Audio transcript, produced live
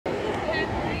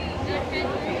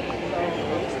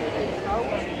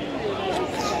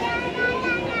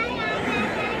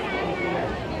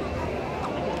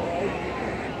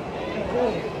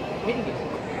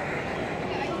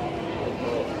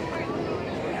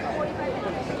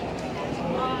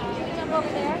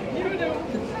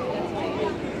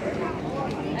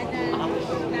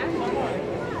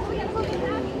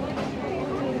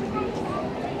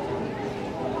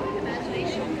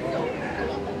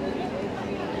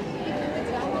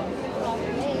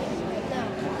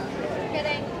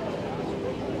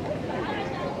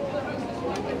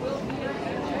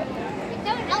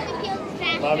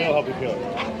Mommy will help you peel it.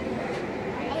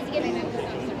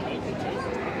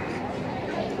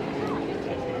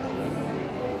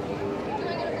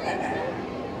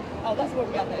 Oh, that's where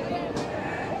we got that.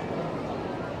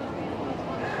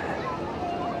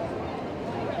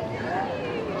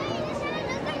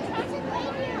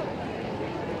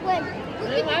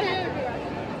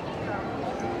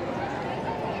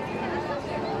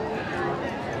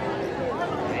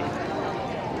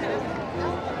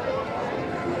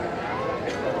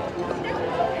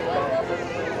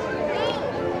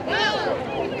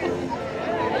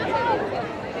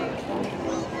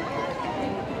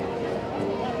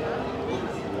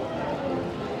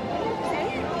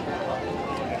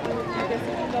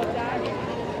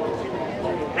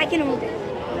 I can hold it.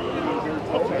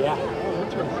 Okay, yeah.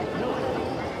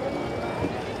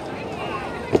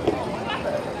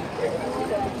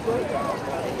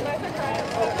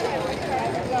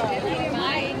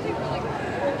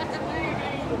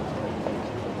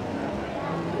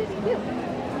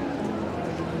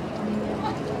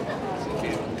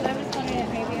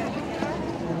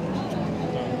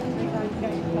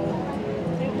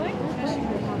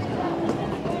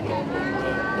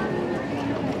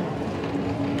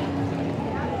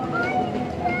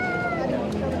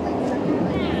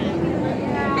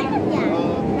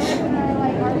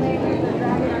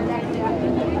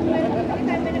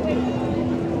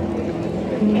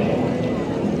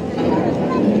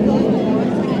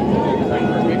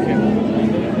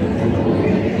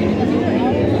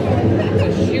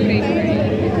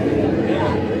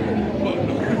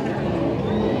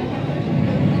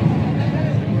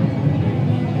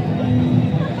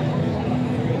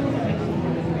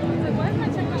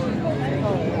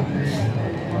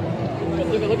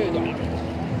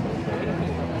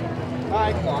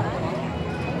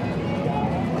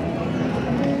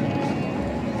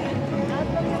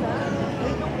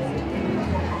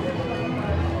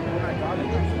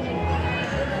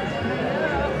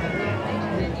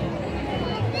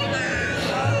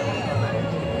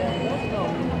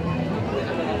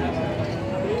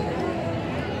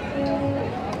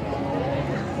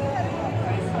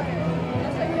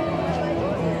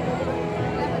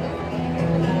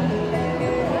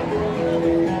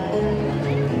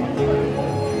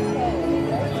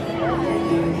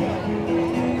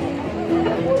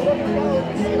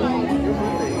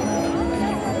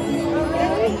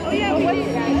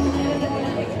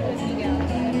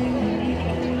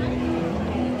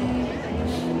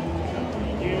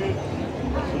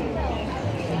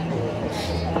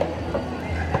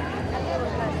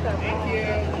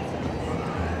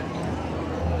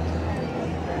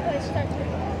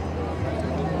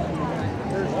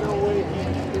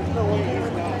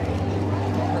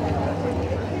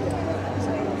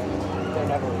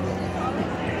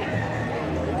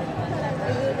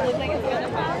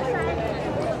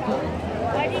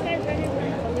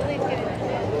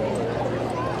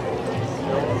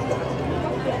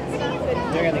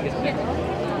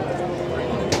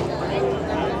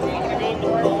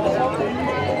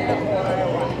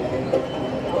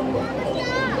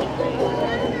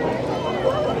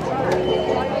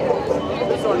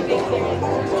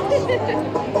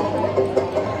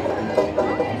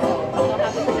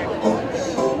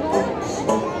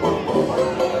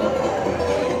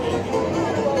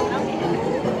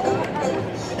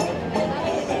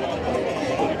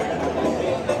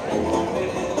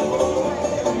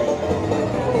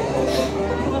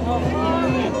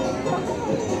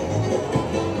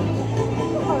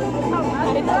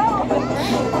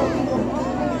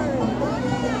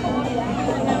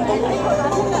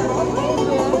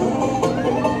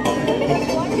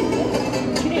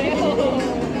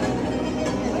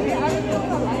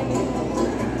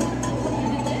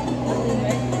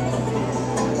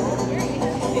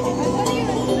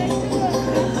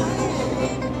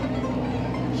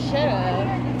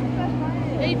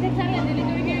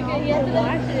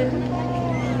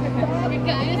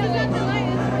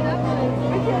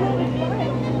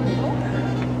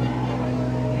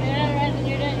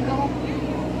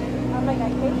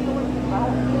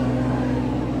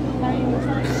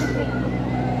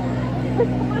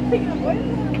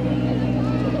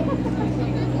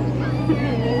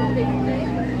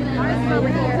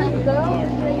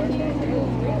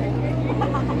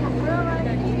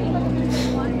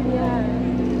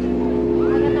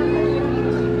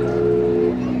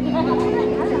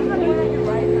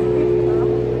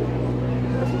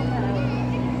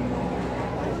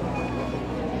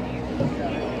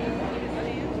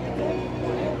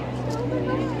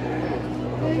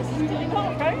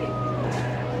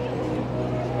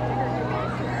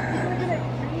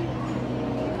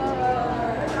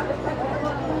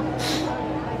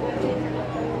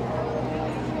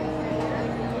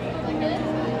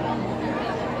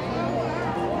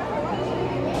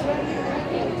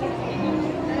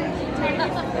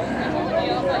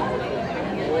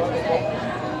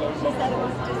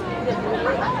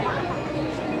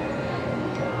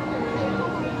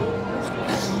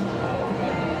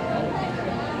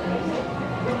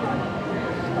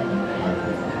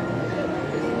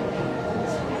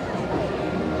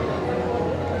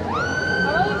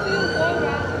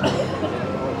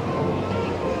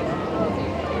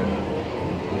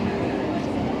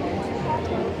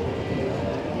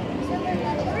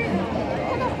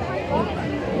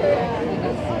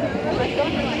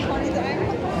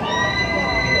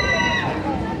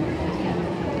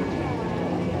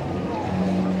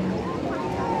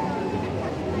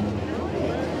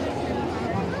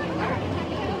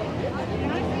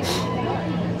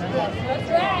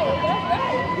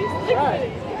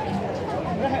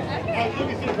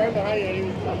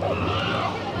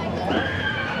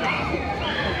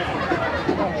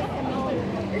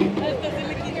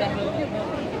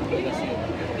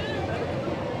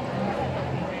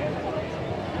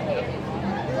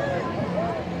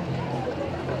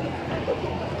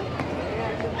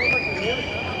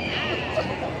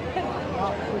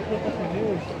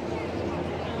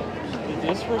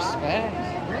 Disrespect.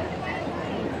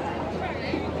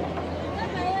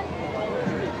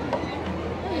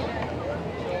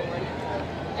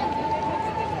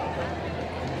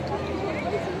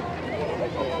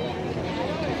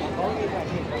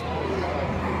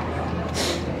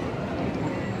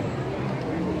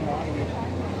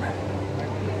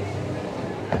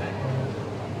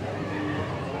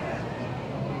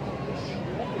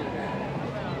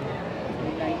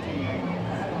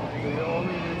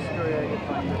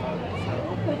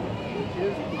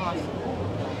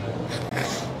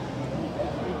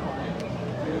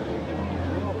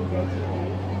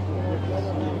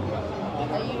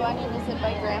 Are you wanting to sit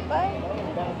by Grandpa?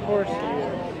 Of course.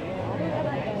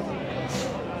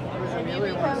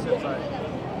 Maybe come.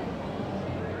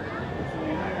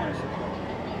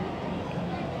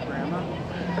 Grandma?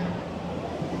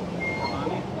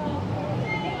 Mommy?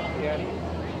 Daddy?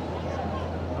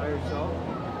 By yourself?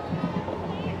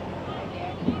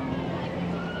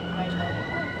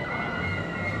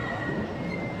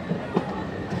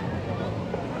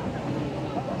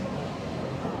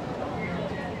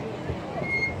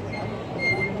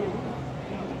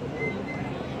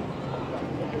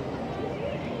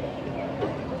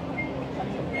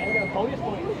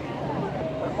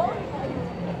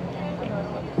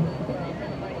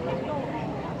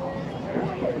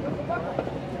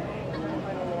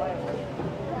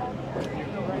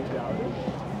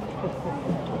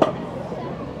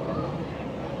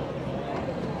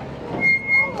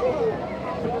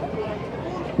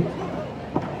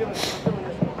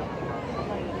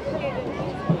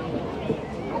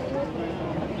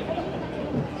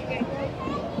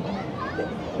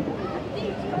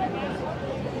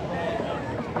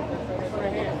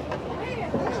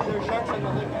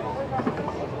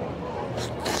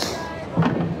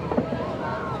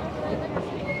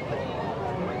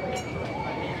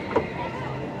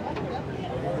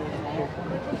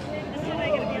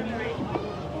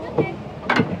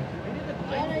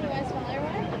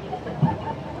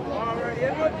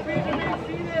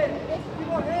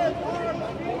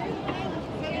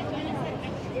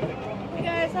 Hey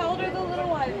guys, how old are the little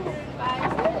ones?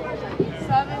 5,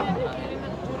 7, and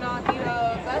do not need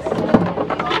a vest.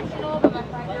 Optional, but my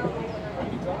 5-year-old will.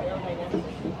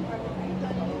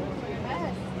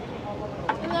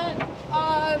 And then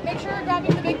make sure you're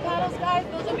grabbing the big paddles, guys.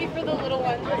 Those will be for the little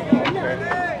ones.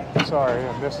 Okay. Sorry,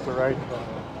 I missed the right.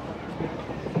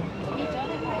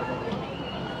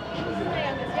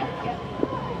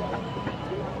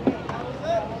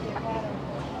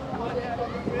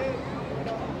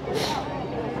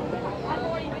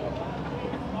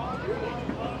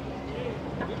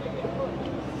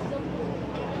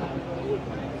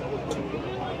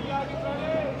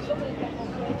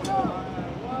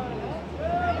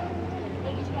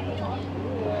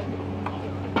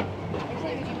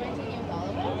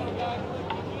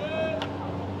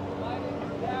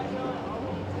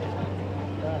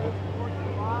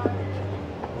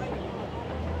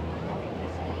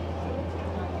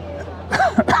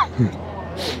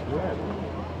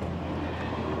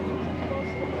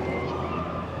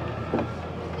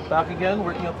 Back again,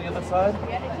 working up the other side. You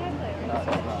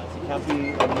can't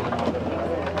be.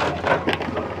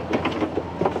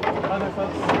 Hi there,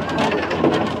 folks.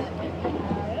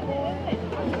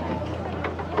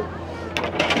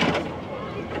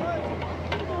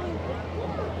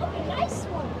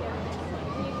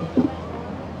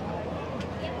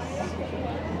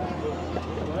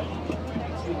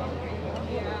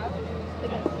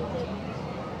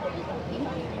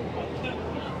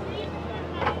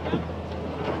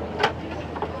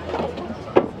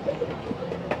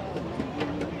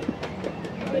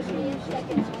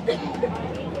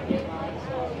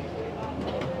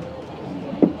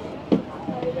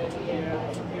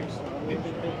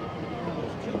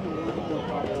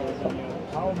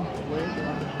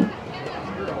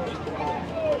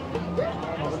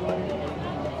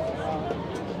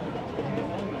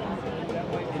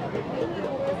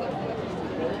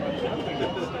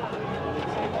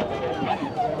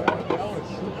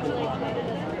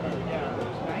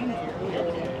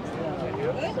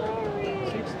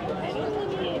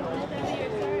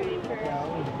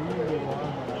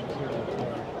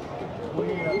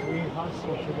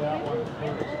 Go to that one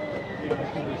first.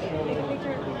 After the show,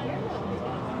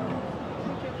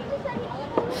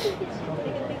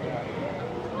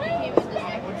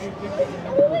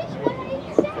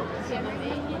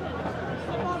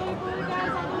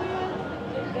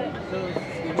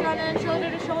 Scoot on in, shoulder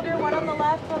to shoulder, one on the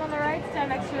left, one on the right. Stand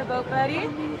next to your boat buddy.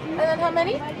 And then how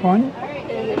many? One.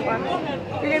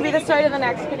 You're going to be the start of the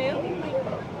next canoe.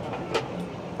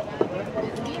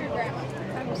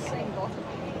 I'm single.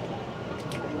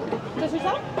 Just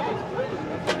yourself?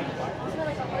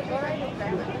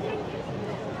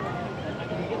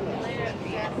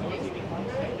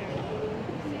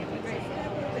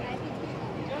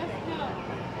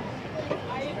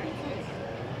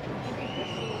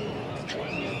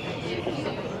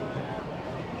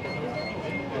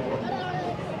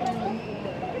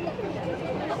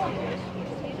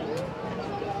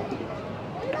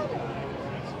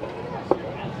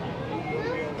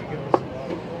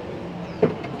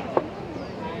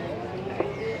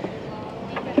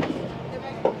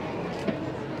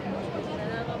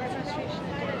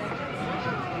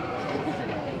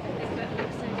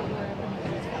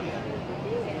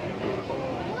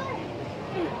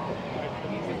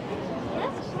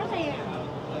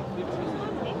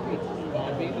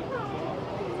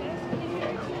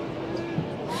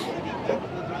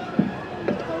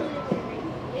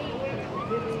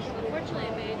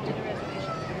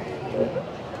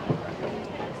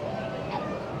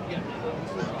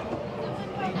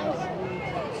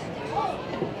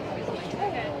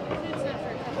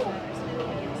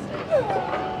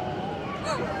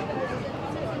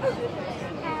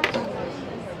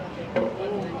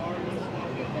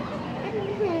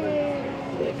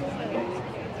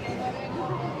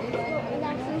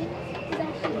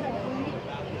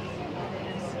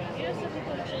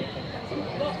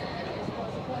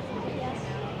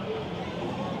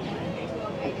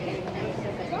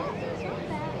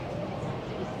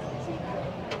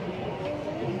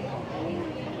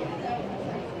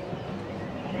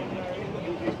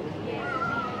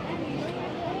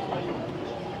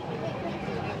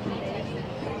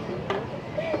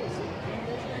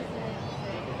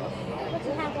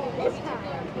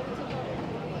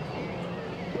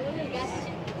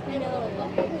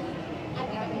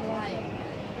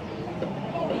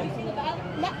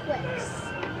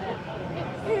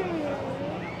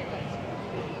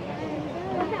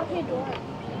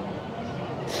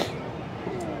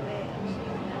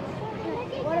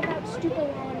 What about stupid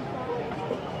lawn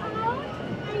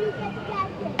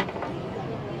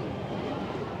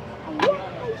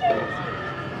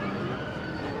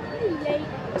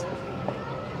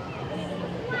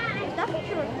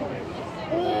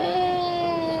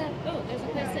Oh, there's a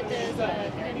place that does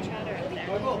clam chowder up there.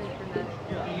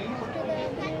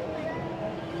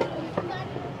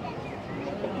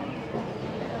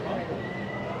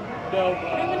 No.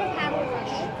 I'm gonna paddle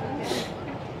rush.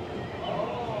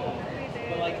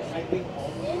 But like, I think.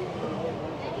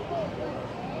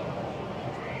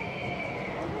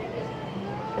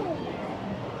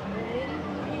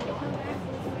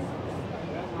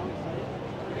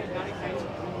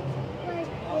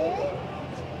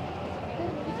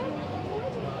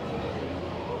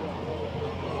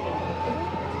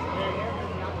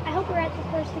 I hope we're at the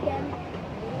first again.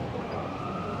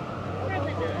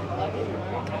 Probably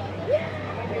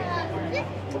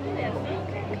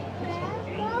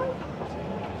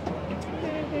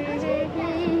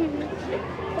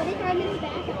What if I'm in the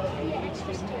back? It would be an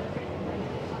extra step.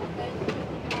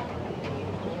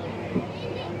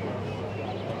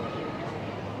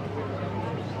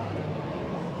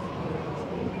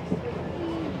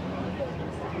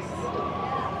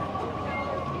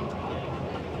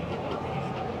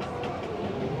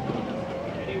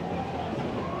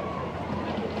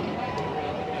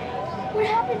 What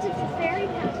happens if the ferry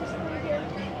passes through here?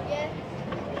 Yeah.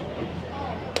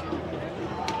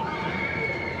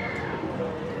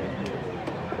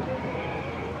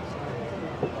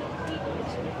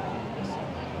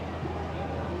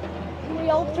 Can we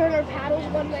all turn our paddles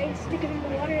one way and stick them in the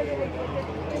water and then we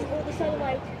just hold the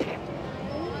satellite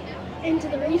into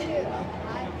the reef?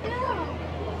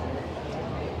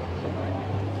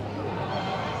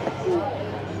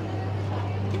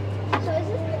 So is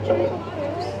this the triangle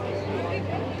cruise?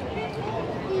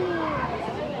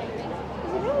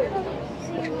 Is it really doesn't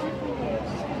seem like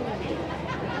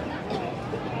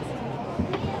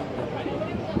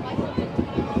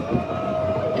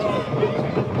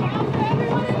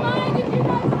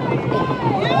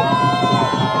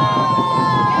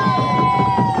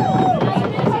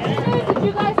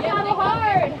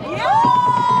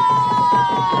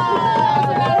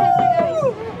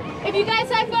If you guys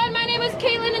had fun, my name is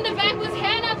Caitlin in the back with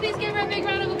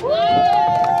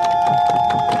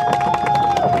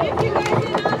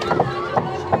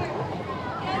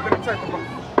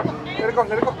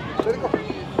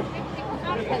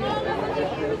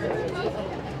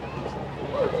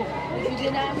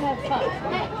have fun.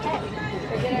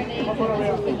 Forget our names.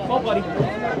 Oh, buddy.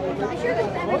 I'm sure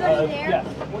there's everybody there. Yeah.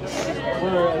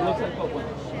 We're, it looks like Copeland.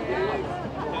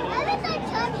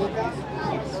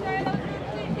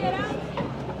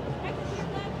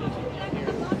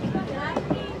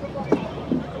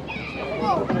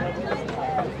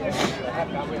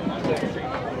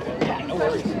 No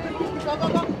worries.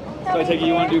 So I take it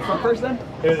you want to do front first then?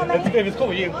 If it's cool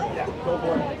with you. Yeah, go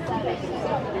for it.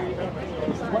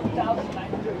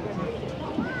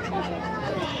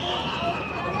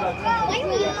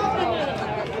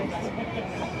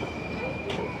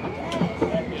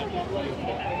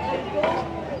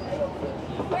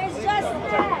 Where's Justin?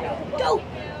 Go!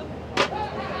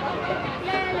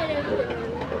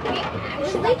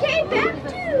 We came back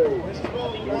too!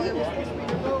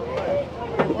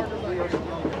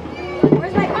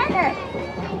 Where's my partner?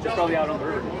 Just probably out on the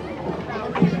river.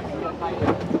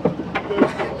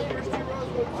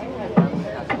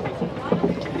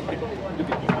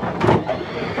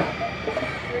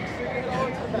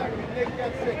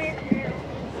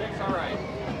 Six, all right.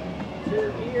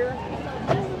 Two here.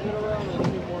 Middle row, and then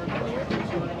two more here.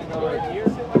 Go right here.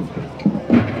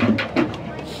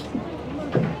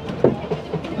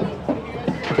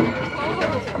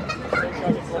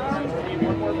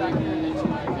 One more back there.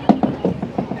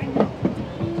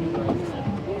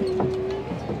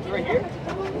 Right here?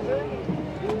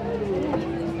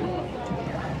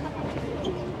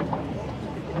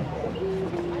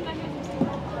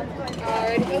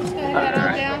 Alright, folks, go ahead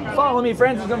on down. Follow me,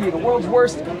 friends. It's going to be the world's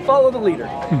worst. Follow the leader.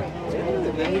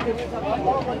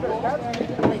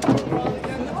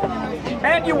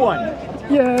 And you won.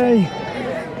 Yay!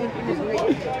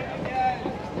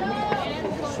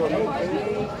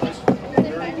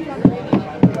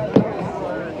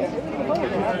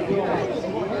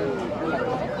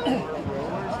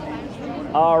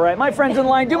 All right, my friends in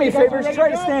line, do me a favor.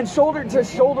 Try to stand shoulder to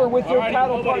shoulder with your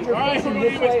paddle partner facing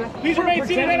this way. Please remain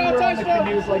seated at all times,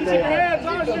 Canoes like they are.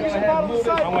 So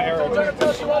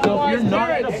if you're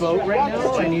not in a boat right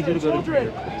now, I need you to go to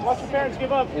the Watch your parents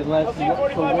give up. Unless I'll see you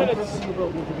 45 minutes. the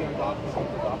boat needs to be on dock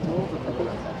rules or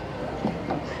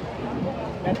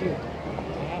Matthew.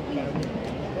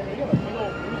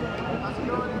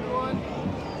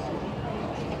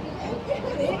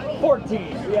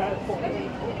 14. Yeah,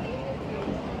 14.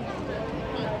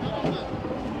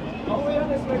 All the way on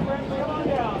this way, friends. Come on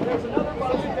down. There's another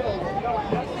bus to go.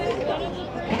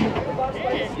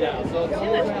 Yeah, so it's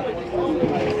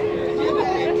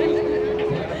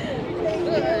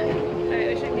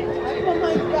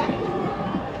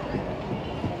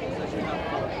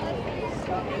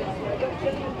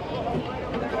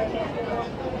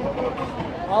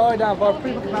All the way down, folks.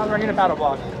 People come out and ring in a paddle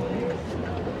block.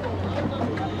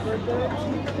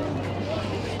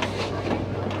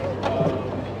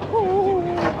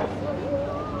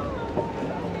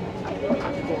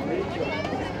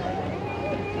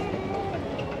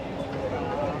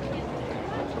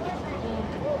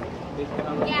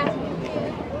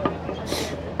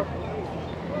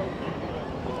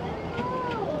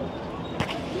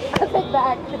 Take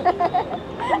back.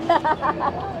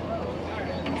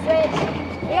 Switch.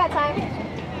 We got time.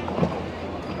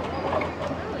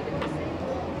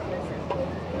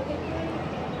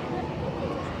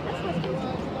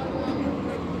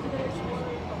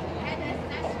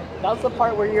 That's the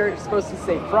part where you're supposed to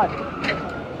say front.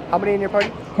 How many in your party?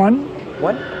 One.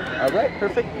 One? All right,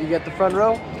 perfect. You get the front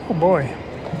row. Oh boy.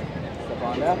 Step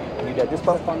on down. You get this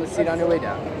bump on the seat on your way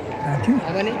down. Thank you.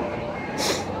 How many?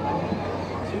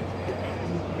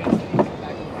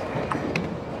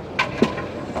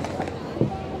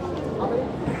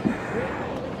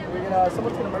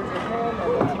 Someone's gonna merge your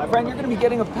hand. my friend, you're going to be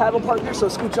getting a paddle partner, so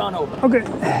scooch on over. Okay.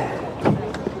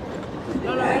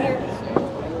 No, right here.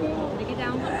 Take it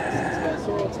down.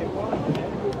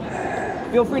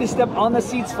 Feel free to step on the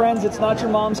seats, friends. It's not your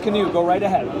mom's canoe. Go right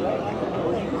ahead.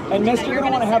 And miss, you're going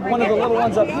to want to have one of the little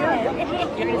ones up here. You're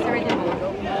going to sit right there.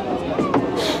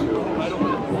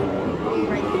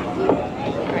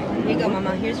 Alright, here you go,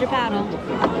 Mama. Here's your paddle.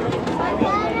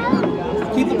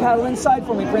 Keep the paddle inside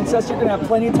for me, Princess. You're going to have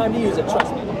plenty of time to use it,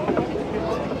 trust me.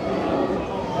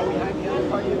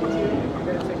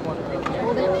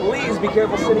 Please be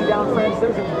careful sitting down, friends.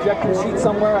 There's a projector seat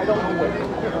somewhere. I don't know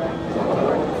where.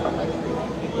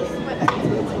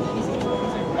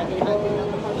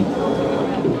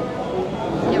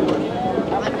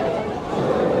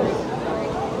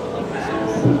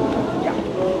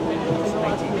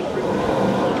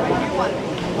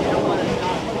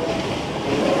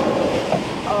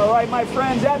 All right, my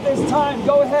friends, at this time,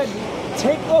 go ahead,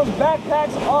 take those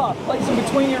backpacks off. Place them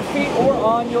between your feet or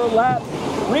on your lap.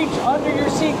 Reach under your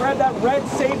seat, grab that red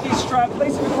safety strap,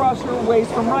 place it across your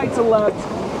waist from right to left.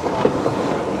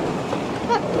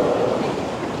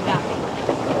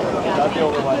 That's the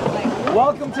over one.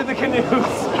 Welcome to the Canoes.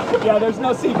 Yeah, there's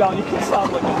no seatbelt. You can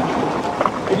stop looking.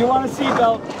 If you want a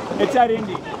seatbelt, it's at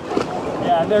Indy.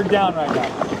 Yeah, they're down right now.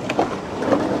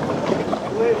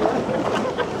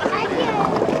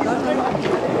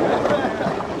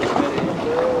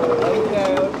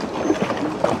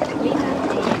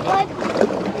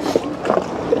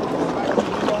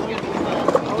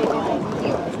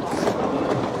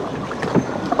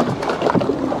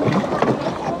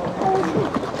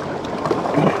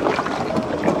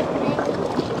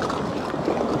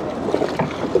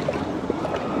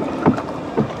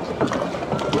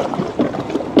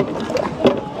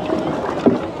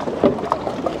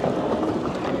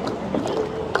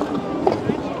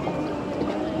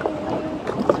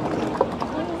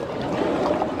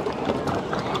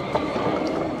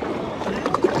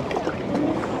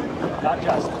 Not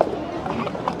just.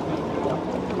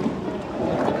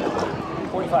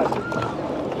 45.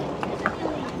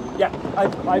 Yeah,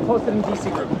 I posted in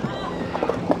DC group.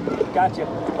 Gotcha.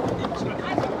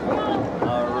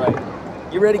 All right.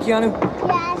 You ready, Keanu?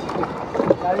 Yes.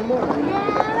 Not anymore.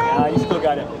 Yeah, you still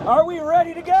got it. Are we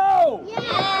ready to go?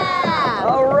 Yeah.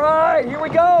 All right, here we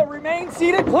go. Remain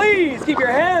seated, please. Keep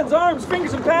your hands, arms,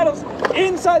 fingers, and paddles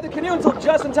inside the canoe until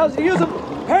Justin tells you to use them.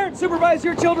 Parents, supervise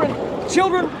your children.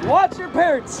 Children, watch your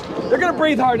parents. They're gonna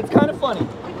breathe hard. It's kind of funny.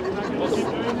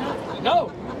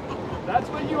 No, that's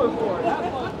what you were for.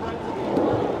 Have fun.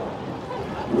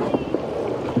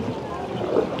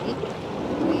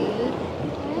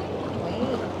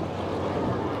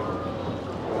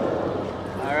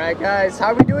 All right, guys,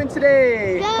 how are we doing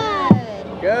today?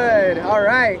 Good. Good. All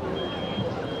right.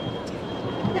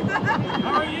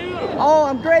 How are you? Oh,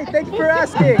 I'm great. Thank you for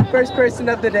asking. First person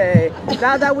of the day.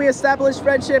 Now that we established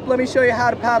friendship, let me show you how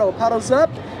to paddle. Paddles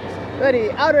up. Ready.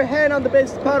 Outer hand on the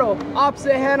base of the paddle.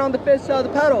 Opposite hand on the fish side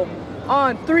of the paddle.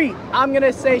 On 3, I'm going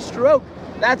to say stroke.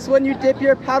 That's when you dip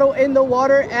your paddle in the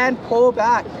water and pull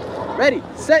back. Ready,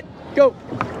 set, go.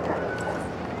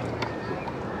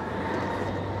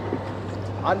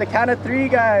 On the count of 3,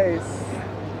 guys.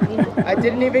 I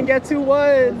didn't even get to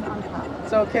 1.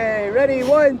 It's okay. Ready?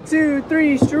 1, 2,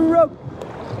 3. Stroke.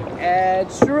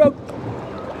 And stroke.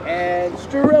 And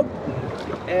stroke.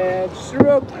 And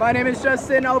stroke. My name is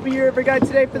Justin. I'll be your river guide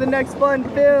today for the next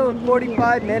fun-filled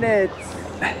 45 minutes.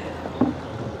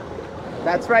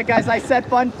 That's right, guys. I said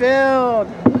fun-filled.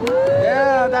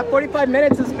 Yeah, that 45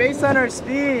 minutes is based on our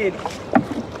speed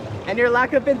and your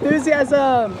lack of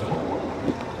enthusiasm.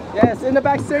 Yes, in the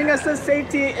back steering us to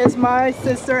safety is my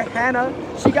sister Hannah.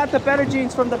 She got the better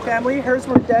genes from the family. Hers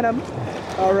were denim.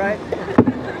 All right.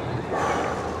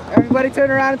 Everybody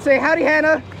turn around and say howdy,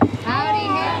 Hannah. Howdy,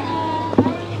 Hannah.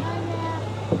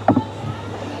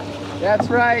 That's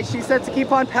right. She said to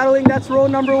keep on paddling. That's rule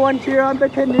number 1 here on the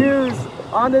Canoes.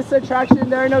 On this attraction,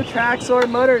 there are no tracks or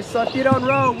motors. So if you don't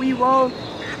row, we won't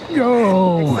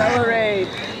Go. accelerate.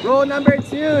 Rule number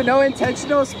 2, no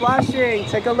intentional splashing.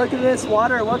 Take a look at this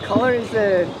water. What color is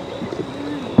it?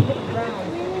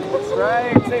 That's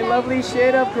right. It's a lovely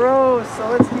shade of gross. So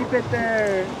let's keep it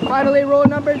there. Finally, rule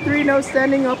number 3, no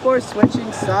standing up or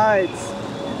switching sides.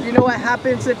 You know what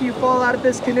happens if you fall out of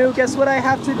this canoe? Guess what I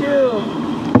have to do?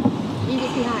 You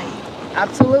get behind.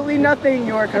 Absolutely nothing.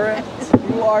 You are correct.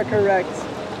 You are correct.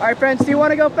 All right, friends, do you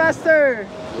want to go faster?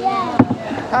 Yeah.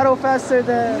 Paddle faster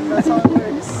then. That's how it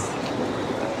works.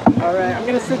 All right, I'm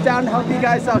going to sit down and help you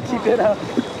guys out. Keep it up.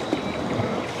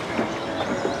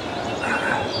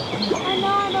 I know,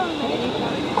 I know.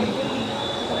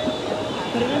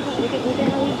 Look at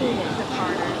how we do it.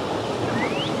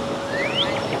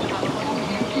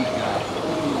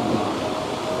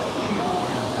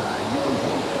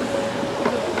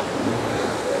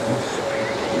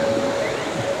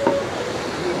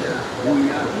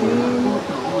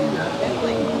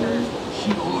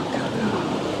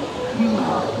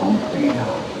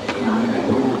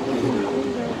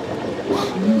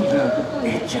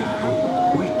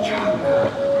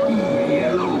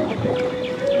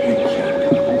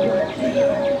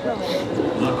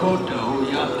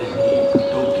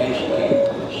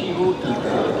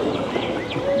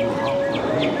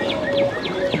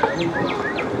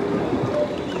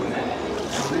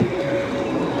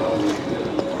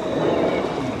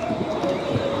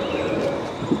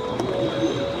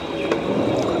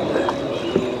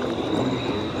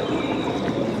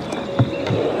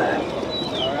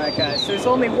 There's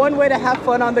only one way to have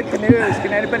fun on the Canoes.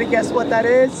 Can anybody guess what that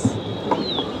is?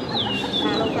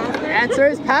 The answer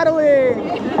is paddling.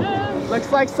 Looks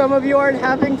like some of you aren't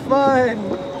having fun.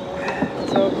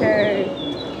 It's okay.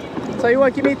 Tell you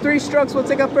what, give me 3 strokes. We'll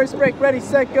take our first break. Ready,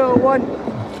 set, go. 1,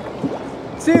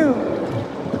 2,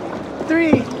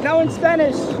 3. Now in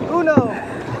Spanish. 1, 2,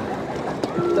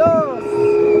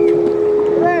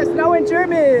 3. Now in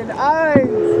German. 1, 2,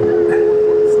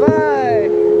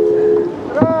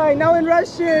 3. Now in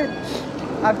Russian.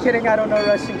 I'm kidding. I don't know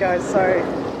Russian, guys. Sorry.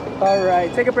 All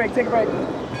right. Take a break. Take a break.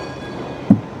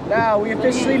 Now we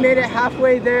officially made it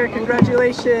halfway there.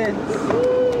 Congratulations.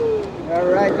 All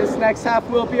right, this next half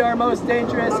will be our most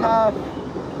dangerous half.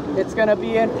 It's gonna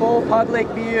be in full public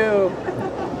view.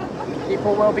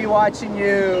 People will be watching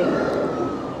you.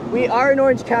 We are in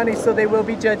Orange County, so they will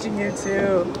be judging you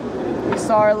too. You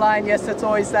saw our line. Yes, it's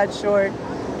always that short.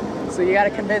 So you gotta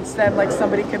convince them like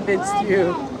somebody convinced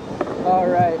you. All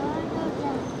right.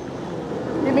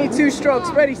 Give me 2 strokes.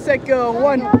 Ready, set, go.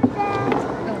 1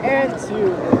 and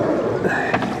 2.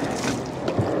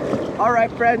 All right,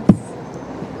 friends.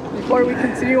 Before we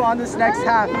continue on this next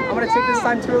half, I'm gonna take this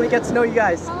time to really get to know you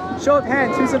guys. Show of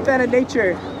hands, who's a fan of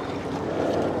nature?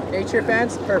 Nature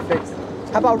fans? Perfect.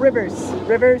 How about rivers?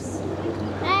 Rivers?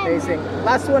 Amazing.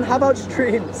 Last one, how about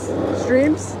streams?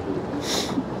 Streams?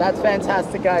 That's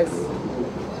fantastic, guys.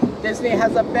 Disney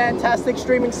has a fantastic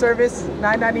streaming service,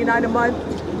 $9.99 a month.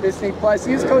 Disney Plus.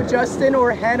 Use code Justin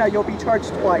or Hannah, you'll be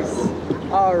charged twice.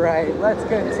 All right, let's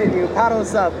continue.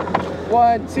 Paddles up.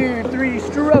 1, 2, 3,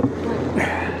 stroke.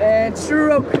 And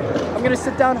stroke. I'm gonna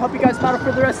sit down, help you guys paddle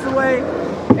for the rest of the way.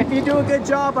 If you do a good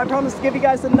job, I promise to give you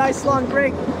guys a nice long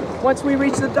break once we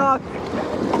reach the dock.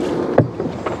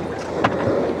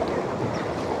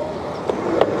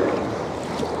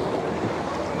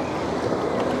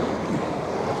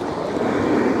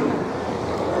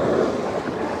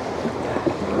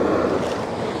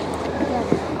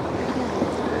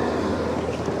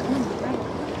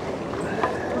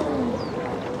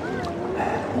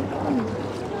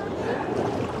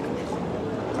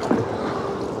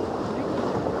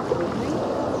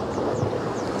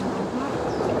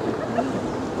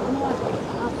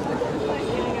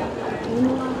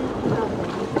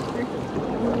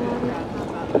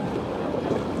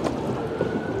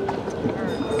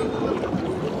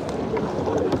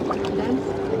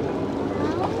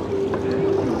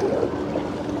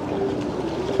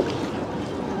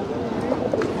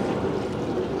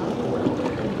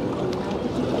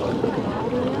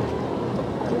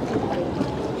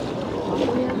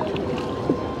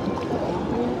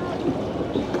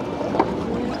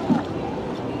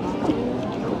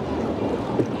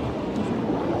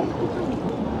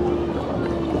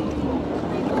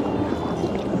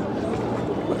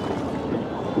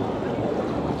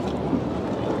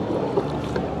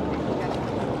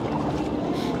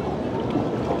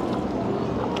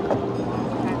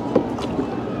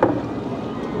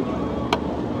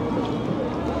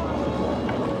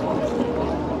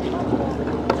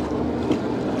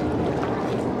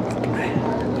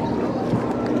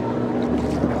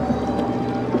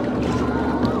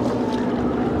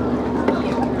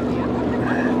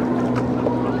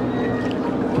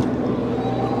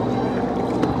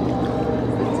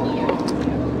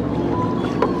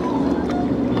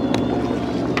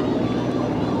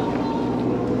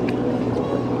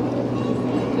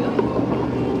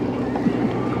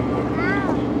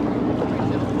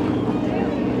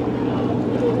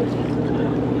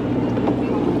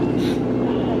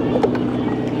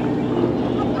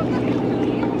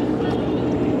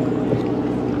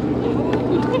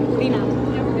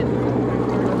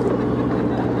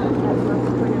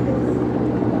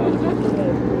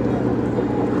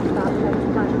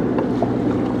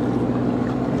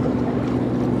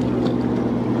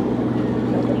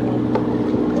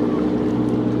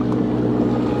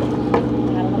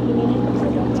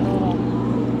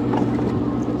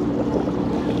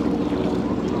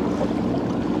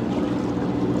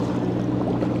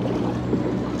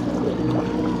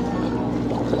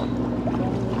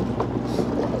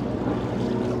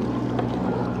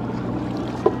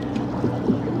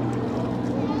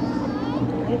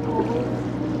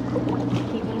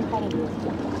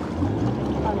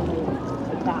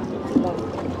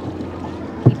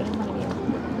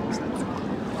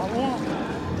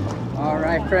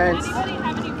 Friends,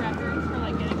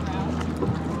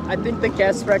 I think the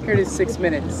guest record is 6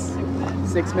 minutes.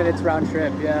 6 minutes round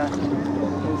trip, yeah. It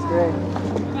was great.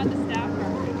 What about the staff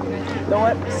record? You know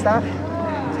what? Staff?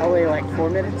 Probably like 4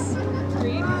 minutes.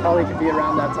 3? Probably could be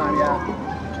around that time,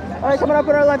 yeah. Alright, coming up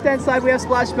on our left hand side, we have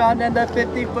Splash Mountain and the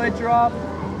 50-foot drop.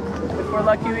 If we're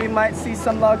lucky, we might see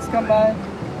some logs come by.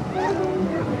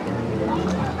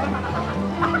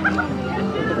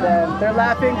 Look at them. They're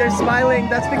laughing, they're smiling.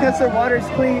 That's because their water's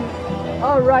clean.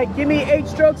 All right, give me 8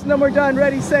 strokes and then we're done.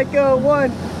 Ready, set, go.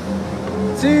 1,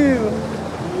 2,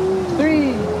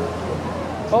 3,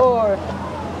 4,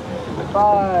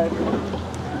 5,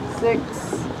 6,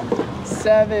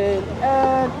 7,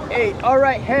 and 8. All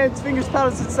right, hands, fingers,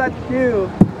 paddles inside the canoe.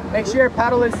 Make sure your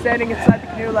paddle is standing inside the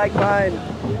canoe like mine.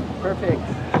 Perfect.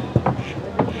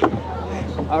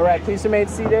 All right, please remain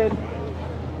seated.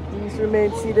 Please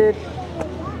remain seated.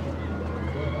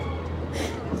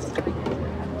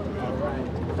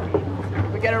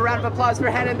 We get a round of applause for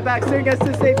Hannah in the back, steering us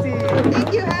to safety.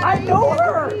 Thank you, Harry. I know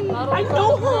her! I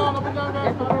know her!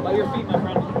 By your feet, my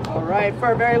friend. All right,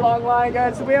 for a very long line,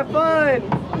 guys, so we have fun.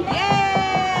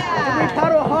 Yeah! We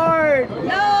paddle hard.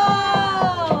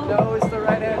 No! No is the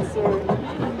right answer.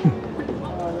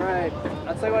 All right.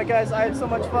 I'll tell you what, guys, I had so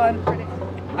much fun.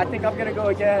 I think I'm gonna go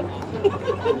again.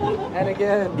 And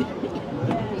again.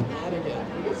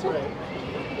 That's right.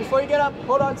 Before you get up,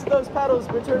 hold on to those paddles.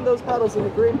 Return those paddles in the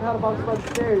green paddle box by the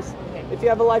stairs. If you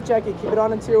have a life jacket, keep it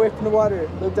on until you're away from the water.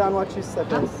 Look down, watch your step.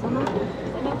 Down,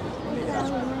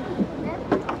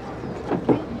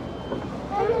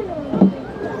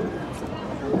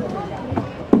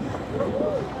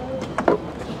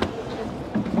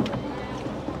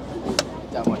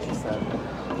 watch your step.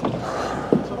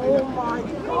 Oh my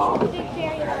god.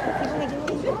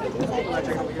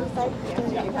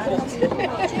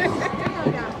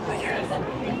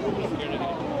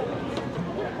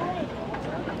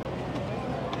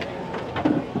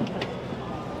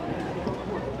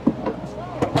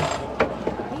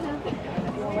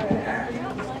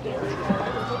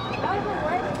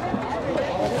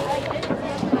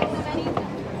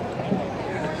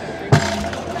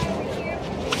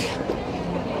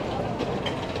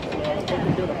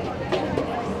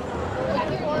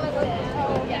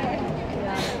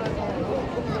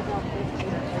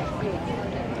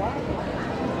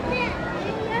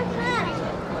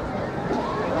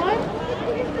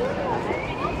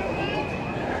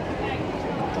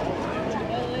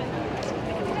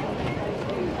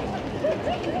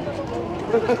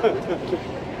 Ha ha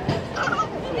ha.